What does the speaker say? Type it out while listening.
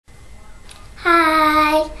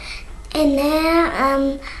And now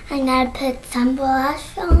I'm gonna put some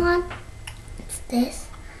blush on. It's this.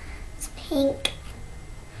 It's pink.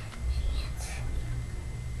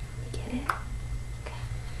 Get it?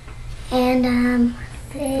 And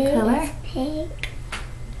the color? it's pink.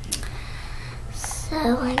 So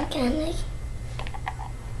I'm gonna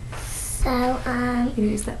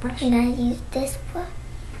use that brush. I'm gonna use this brush.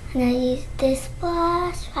 I'm gonna use this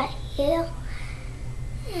brush right here.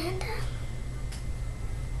 And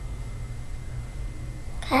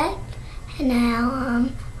okay. And now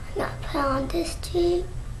I'm gonna put on this cheek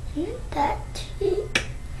and that cheek.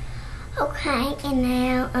 Okay, and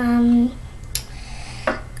now I'm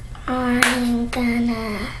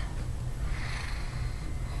gonna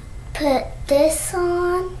put this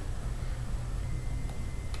on.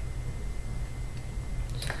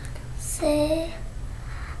 See?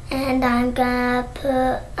 And I'm gonna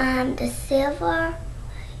put the silver.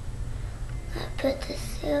 I put the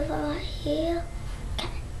silver right here. Okay.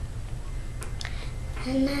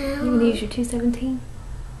 And now You're gonna use your 217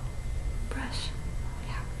 brush.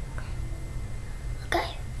 Yeah. Okay.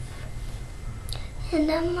 And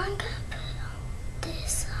then I'm gonna put on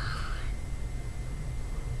this side.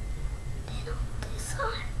 Then on this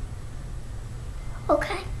side.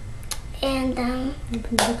 Okay. And You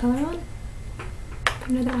put another color on? Put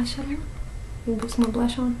another eyeshadow on? You put some more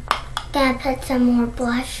blush on? gonna put some more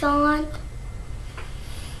blush on.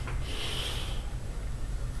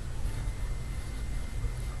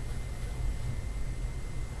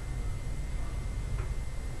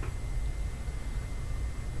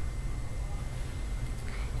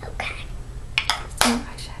 Okay. Some more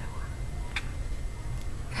eyeshadow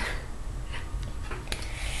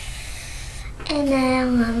on. And now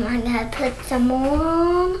I'm gonna put some more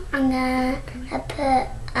on. I'm gonna put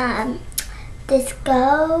this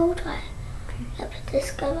gold. I put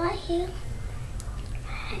this gold right here.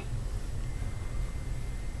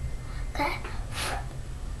 Okay.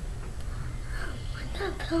 I'm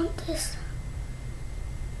gonna put on this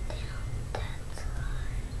down that side.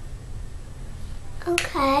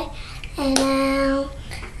 Okay. And now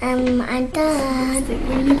I'm done. Lipstick.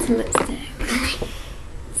 We need some lipstick.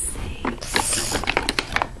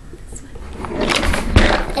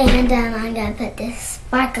 And I'm gonna put this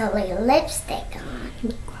sparkly lipstick on.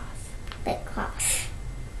 Lip gloss. Lip gloss.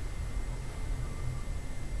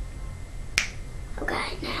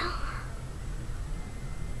 Okay, now.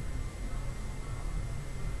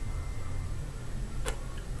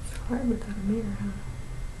 It's hard without a mirror, huh?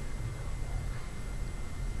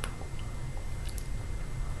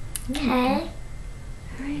 Okay.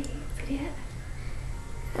 Alright, put it.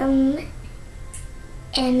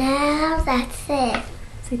 And now that's it.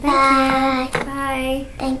 Say thank Bye. you. Bye.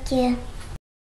 Thank you.